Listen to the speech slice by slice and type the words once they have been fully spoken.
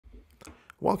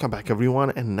Welcome back everyone,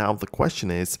 and now the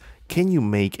question is, can you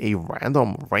make a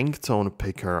random ringtone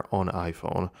picker on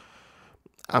iPhone?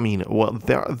 I mean, well,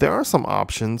 there are some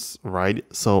options, right?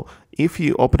 So if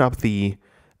you open up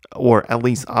or at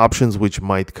least options which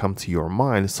might come to your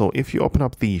mind. So if you open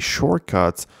up the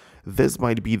shortcuts, this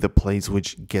might be the place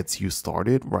which gets you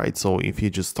started, right? So if you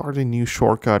just start a new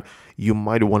shortcut, you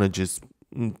might want to just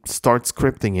start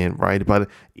scripting it, right? But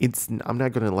I'm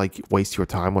not gonna like waste your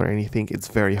time or anything. It's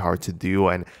very hard to do,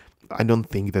 and I don't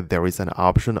think that there is an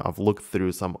option. I've looked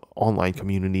through some online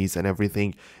communities and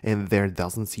everything, and there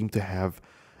doesn't seem to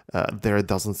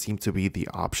be the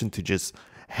option to just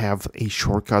have a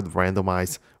shortcut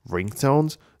randomize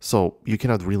ringtones. So you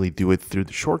cannot really do it through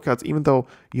the shortcuts, even though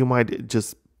you might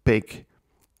just pick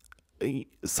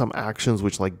some actions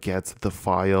which like gets the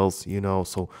files,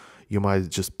 so you might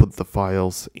just put the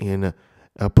files in,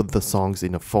 put the songs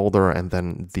in a folder, and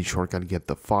then the shortcut get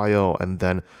the file, and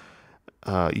then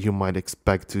you might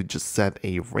expect to just set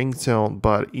a ringtone,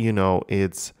 but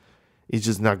it's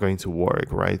just not going to work,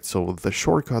 right? So the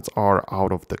shortcuts are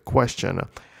out of the question.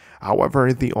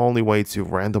 However, the only way to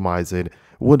randomize it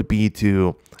would be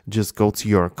to just go to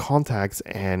your contacts,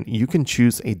 and you can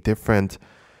choose a different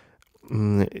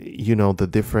the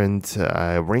different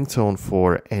ringtone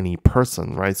for any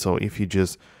person, right? So if you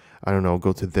just, I don't know,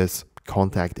 go to this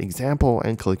contact example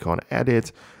and click on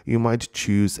edit, you might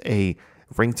choose a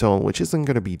ringtone which isn't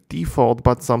going to be default,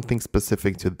 but something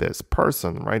specific to this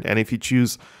person, right? And if you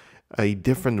choose a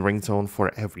different ringtone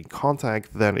for every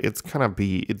contact, then it's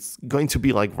going to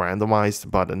be like randomized,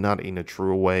 but not in a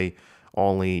true way.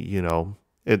 Only,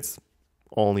 it's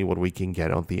only what we can get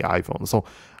on the iPhone. So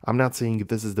I'm not saying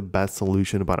this is the best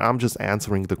solution, but I'm just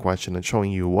answering the question and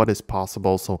showing you what is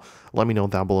possible. So let me know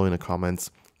down below in the comments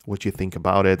what you think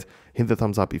about it. Hit the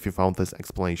thumbs up if you found this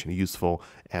explanation useful,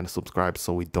 and subscribe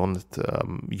so you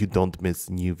don't miss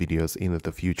new videos in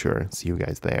the future. See you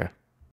guys there.